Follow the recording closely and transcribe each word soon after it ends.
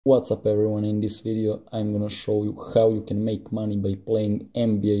What's up everyone, in this video I'm gonna show you how you can make money by playing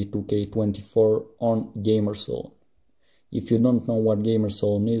NBA 2K24 on GamerSaloon. If you don't know what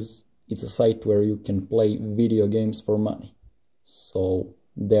GamerSaloon is, it's a site where you can play video games for money. So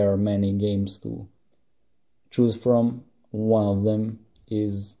there are many games to choose from. One of them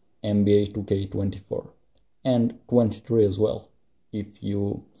is NBA 2K24 and 23 as well, if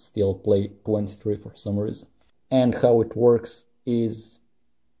you still play 23 for some reason. And how it works is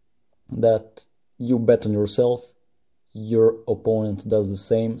that you bet on yourself, your opponent does the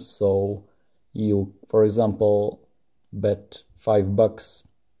same, so you, for example, bet $5,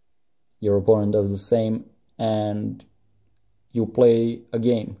 your opponent does the same, and you play a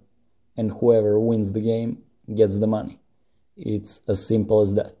game, and whoever wins the game gets the money. It's as simple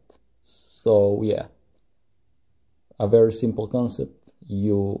as that. So yeah, a very simple concept.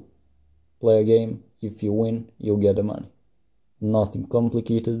 You play a game, if you win, you get the money. Nothing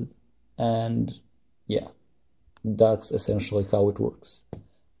complicated. And yeah, that's essentially how it works.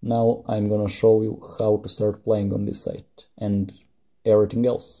 Now I'm gonna show you how to start playing on this site and everything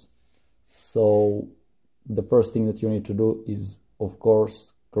else. So the first thing that you need to do is, of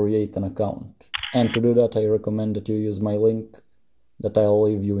course, create an account. And to do that, I recommend that you use my link that I'll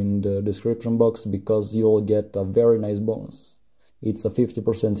leave you in the description box, because you'll get a very nice bonus. It's a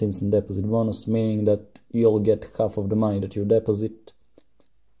 50% instant deposit bonus, meaning that you'll get half of the money that you deposit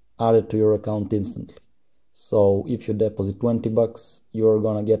added to your account instantly. So if you deposit $20, you're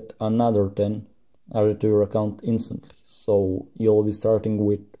gonna get another 10 added to your account instantly. So you'll be starting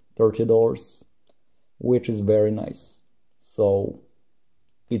with $30, which is very nice. So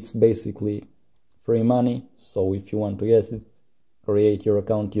it's basically free money. So if you want to get it, create your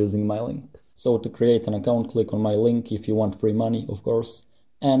account using my link. So to create an account, click on my link if you want free money, of course,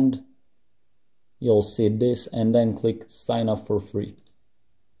 and you'll see this, and then click sign up for free.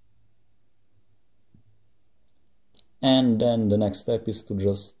 And then the next step is to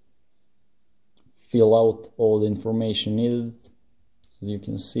just fill out all the information needed. As you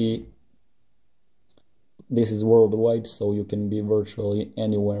can see, this is worldwide, so you can be virtually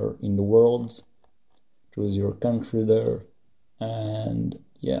anywhere in the world. Choose your country there, and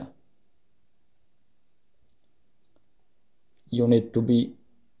yeah. You need to be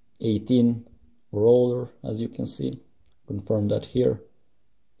 18 or older, as you can see. Confirm that here,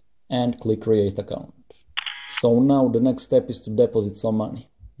 and click create account. So now the next step is to deposit some money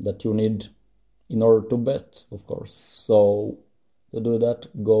that you need in order to bet, of course. So to do that,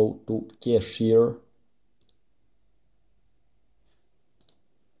 go to cashier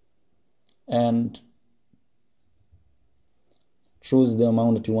and choose the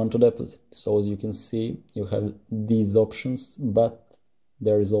amount that you want to deposit. So as you can see, you have these options, but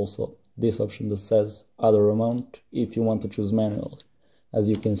there is also this option that says other amount if you want to choose manually. As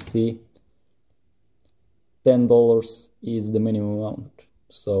you can see, $10 is the minimum amount,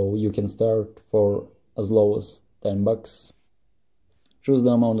 so you can start for as low as $10. Choose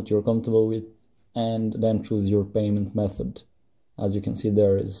the amount that you're comfortable with, and then choose your payment method. As you can see,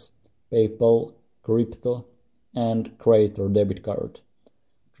 there is PayPal, crypto, and credit or debit card.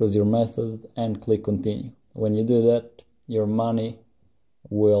 Choose your method and click continue. When you do that, your money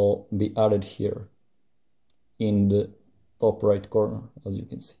will be added here in the top right corner, as you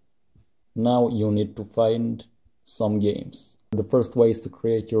can see. Now you need to find some games. The first way is to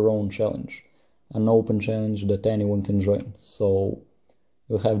create your own challenge, an open challenge that anyone can join. So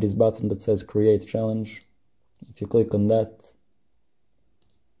you have this button that says create challenge. If you click on that,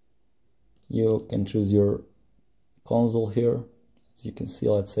 you can choose your console here. As you can see,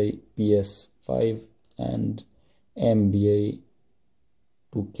 let's say PS5 and NBA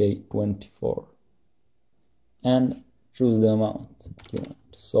 2K24, and choose the amount you want.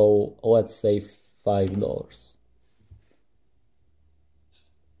 So let's say $5,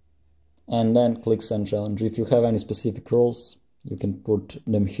 and then click send challenge. If you have any specific rules, you can put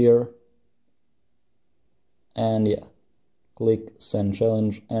them here, and yeah, click send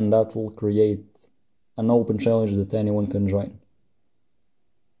challenge, and that will create an open challenge that anyone can join.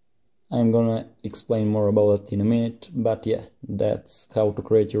 I'm gonna explain more about it in a minute, but yeah, that's how to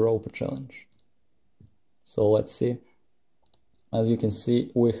create your open challenge. So let's see. As you can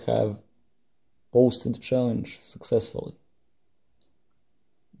see, we have posted the challenge successfully.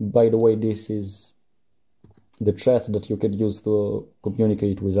 By the way, this is the chat that you could use to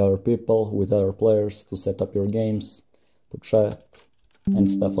communicate with other people, with other players, to set up your games, to chat, and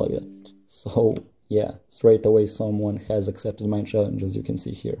stuff like that. So yeah, straight away someone has accepted my challenge, as you can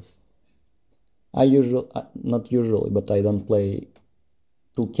see here. Not usually, but I don't play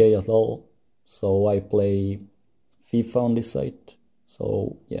 2K at all, so I play FIFA on this site.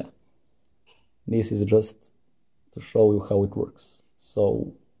 So yeah, this is just to show you how it works.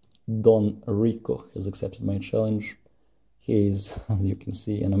 So Don Rico has accepted my challenge. He is, as you can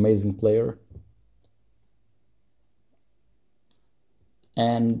see, an amazing player.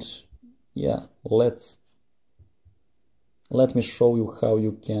 And yeah, let me show you how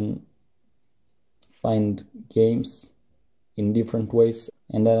you can find games in different ways,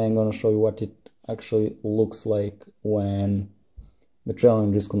 and then I'm gonna show you what it actually looks like when the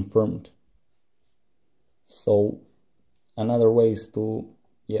challenge is confirmed. So another way is to,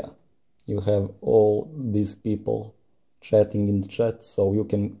 yeah, you have all these people chatting in the chat, so you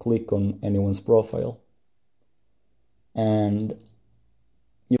can click on anyone's profile and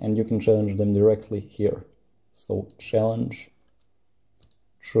you can challenge them directly here. So challenge,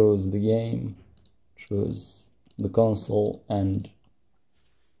 choose the game, choose the console and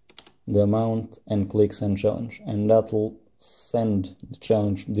the amount, and click send challenge, and that will send the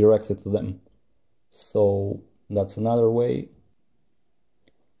challenge directly to them. So that's another way.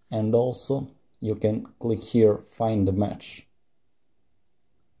 And also you can click here, find the match,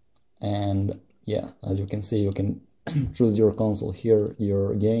 and yeah, as you can see, you can choose your console here,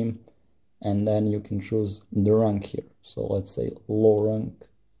 your game, and then you can choose the rank here. So let's say low rank.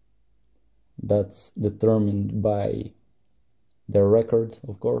 That's determined by their record,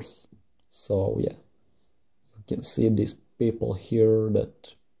 of course. So yeah, you can see these people here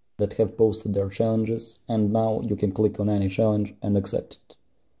that have posted their challenges, and now you can click on any challenge and accept it.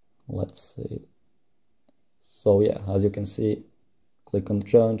 Let's see. So yeah, as you can see, click on the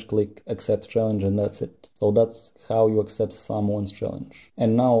challenge, click accept challenge, and that's it. So that's how you accept someone's challenge.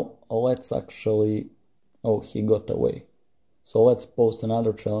 And now let's actually, oh, he got away. So let's post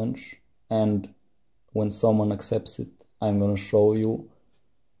another challenge, and when someone accepts it, I'm gonna show you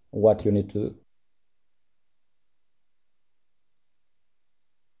what you need to do.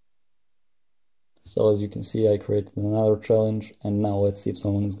 So as you can see, I created another challenge, and now let's see if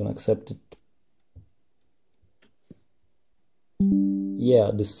someone is gonna accept it.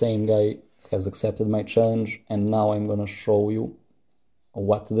 Yeah, the same guy has accepted my challenge, and now I'm gonna show you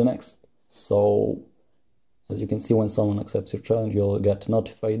what to do next. So as you can see, when someone accepts your challenge, you'll get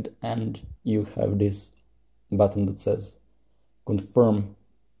notified, and you have this button that says confirm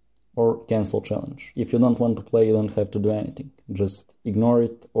or cancel challenge. If you don't want to play, you don't have to do anything. Just ignore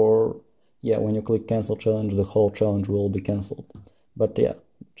it, or yeah, when you click cancel challenge, the whole challenge will be cancelled. But yeah,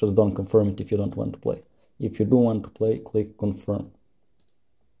 just don't confirm it if you don't want to play. If you do want to play, click confirm.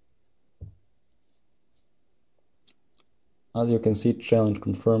 As you can see, challenge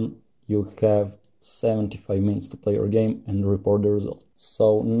confirmed. You have 75 minutes to play your game and report the result.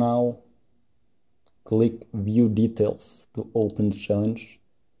 So now click view details to open the challenge.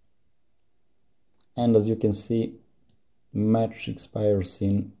 And as you can see, match expires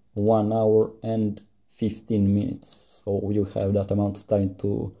in 1 hour and 15 minutes. So you have that amount of time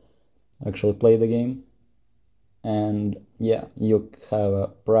to actually play the game. And yeah, you have a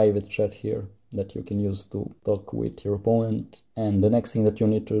private chat here that you can use to talk with your opponent. And the next thing that you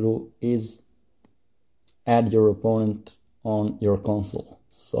need to do is add your opponent on your console.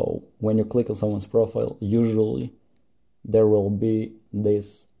 So when you click on someone's profile, usually there will be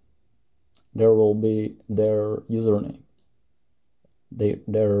their username,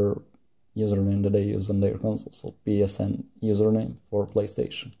 their username that they use on their console, so PSN username for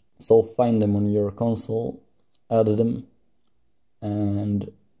PlayStation. So find them on your console, add them, and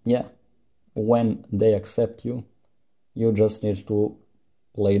yeah, when they accept you, you just need to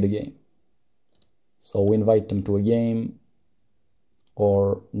play the game. So invite them to a game,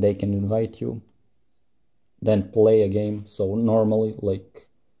 or they can invite you, then play a game. So normally, like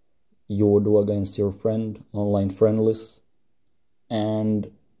you would do against your friend, online friendlies,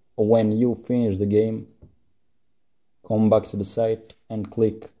 and when you finish the game, come back to the site and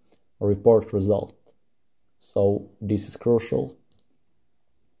click report result. So this is crucial.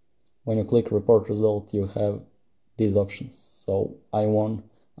 When you click report result, you have these options. So I won,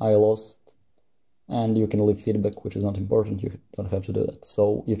 I lost, and you can leave feedback, which is not important. You don't have to do that.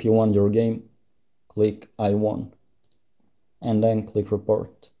 So if you won your game, click I won, and then click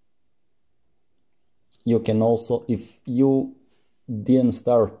report. You can also, if you didn't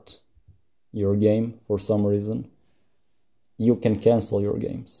start your game for some reason, you can cancel your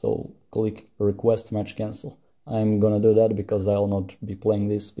game. So click request match cancel. I'm gonna do that because I'll not be playing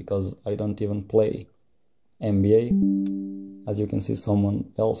this, because I don't even play NBA. As you can see,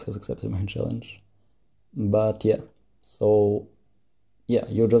 someone else has accepted my challenge. But yeah, so yeah,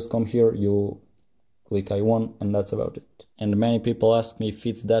 you just come here, you click I won, and that's about it. And many people ask me if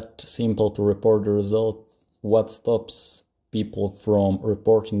it's that simple to report the result, what stops people from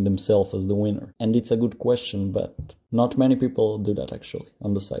reporting themselves as the winner? And it's a good question, but not many people do that actually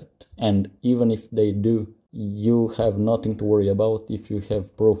on the site. And even if they do, you have nothing to worry about if you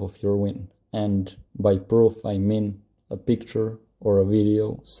have proof of your win. And by proof I mean a picture or a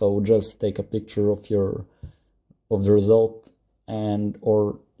video. So just take a picture of the result, and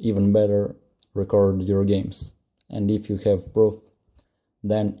or even better, record your games. And if you have proof,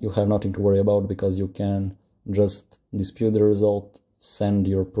 then you have nothing to worry about, because you can just dispute the result, send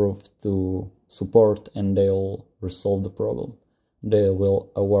your proof to support, and they'll resolve the problem. They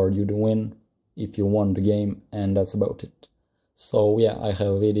will award you the win if you won the game, and that's about it. So yeah, I have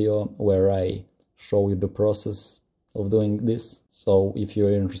a video where I show you the process of doing this. So if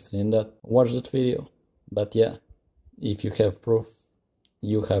you're interested in that, watch that video. But yeah, if you have proof,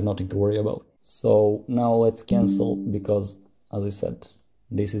 you have nothing to worry about. So now let's cancel, because as I said,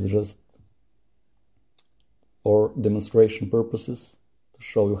 this is just for demonstration purposes to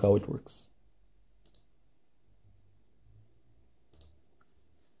show you how it works.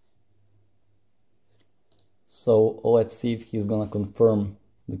 So let's see if he's gonna confirm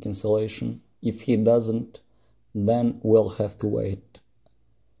the cancellation. If he doesn't, then we'll have to wait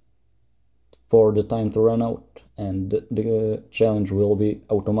for the time to run out, and the challenge will be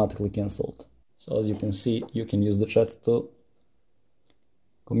automatically cancelled. So as you can see, you can use the chat to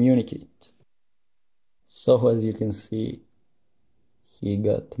communicate. So as you can see, he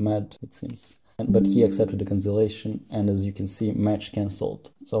got mad, it seems, but he accepted the cancellation, and as you can see, match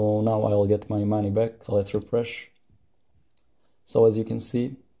cancelled. So now I'll get my money back. Let's refresh. So as you can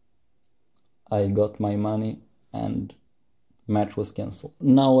see, I got my money and match was cancelled.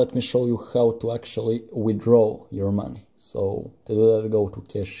 Now let me show you how to actually withdraw your money. So to do that, go to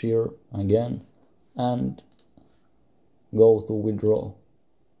cashier again and go to withdraw.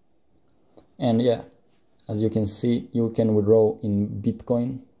 And yeah, as you can see, you can withdraw in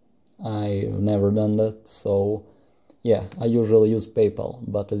Bitcoin. I've never done that, so yeah, I usually use PayPal,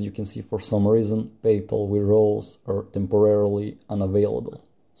 but as you can see, for some reason, PayPal withdrawals are temporarily unavailable.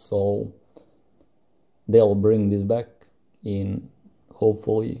 So they'll bring this back in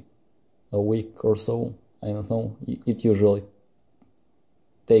hopefully a week or so. I don't know, it usually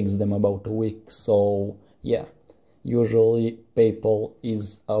takes them about a week. So yeah, usually PayPal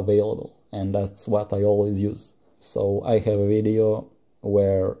is available, and that's what I always use. So I have a video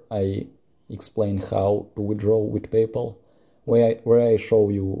where I explain how to withdraw with PayPal, where I show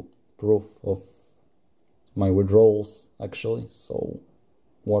you proof of my withdrawals actually. So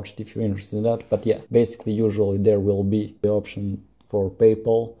watch it if you're interested in that. But yeah, basically usually there will be the option for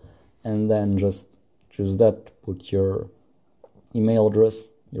PayPal, and then just choose that, put your email address,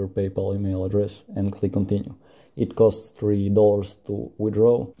 your PayPal email address, and click continue. It costs $3 to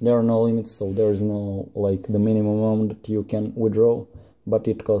withdraw. There are no limits, so there is no like the minimum amount that you can withdraw, but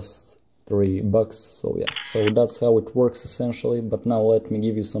it costs $3. So yeah, so that's how it works essentially. But now let me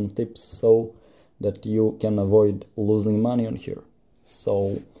give you some tips so that you can avoid losing money on here.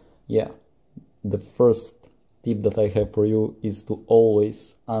 So yeah, the first tip that I have for you is to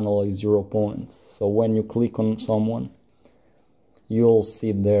always analyze your opponents. So when you click on someone, you'll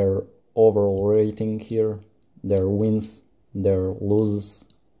see their overall rating here, their wins, their losses,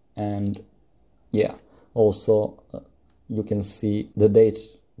 and yeah, also you can see the date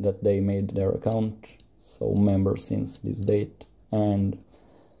that they made their account, so member since this date. And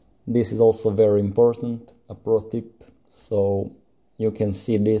this is also very important, a pro tip. So you can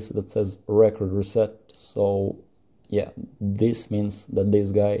see this that says record reset. So yeah, this means that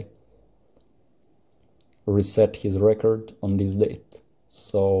this guy reset his record on this date.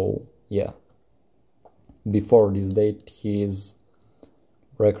 So yeah, before this date his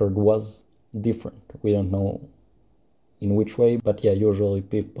record was different. We don't know in which way, but yeah, usually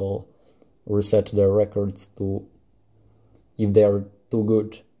people reset their records to, if they are too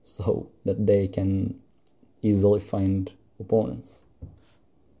good, so that they can easily find opponents.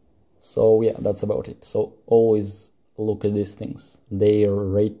 So yeah, that's about it. So always look at these things, their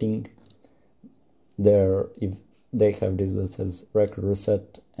rating, if they have this that says record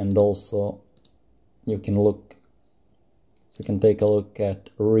reset, and also you can take a look at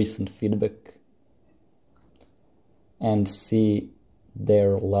recent feedback and see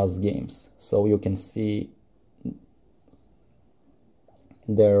their last games. So you can see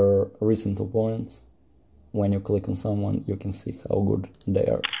their recent opponents. When you click on someone, you can see how good they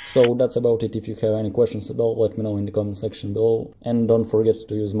are. So that's about it. If you have any questions at all, let me know in the comment section below. And don't forget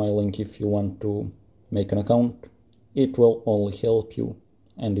to use my link if you want to make an account. It will only help you,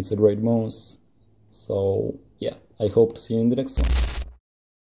 and it's a great bonus. So yeah, I hope to see you in the next one.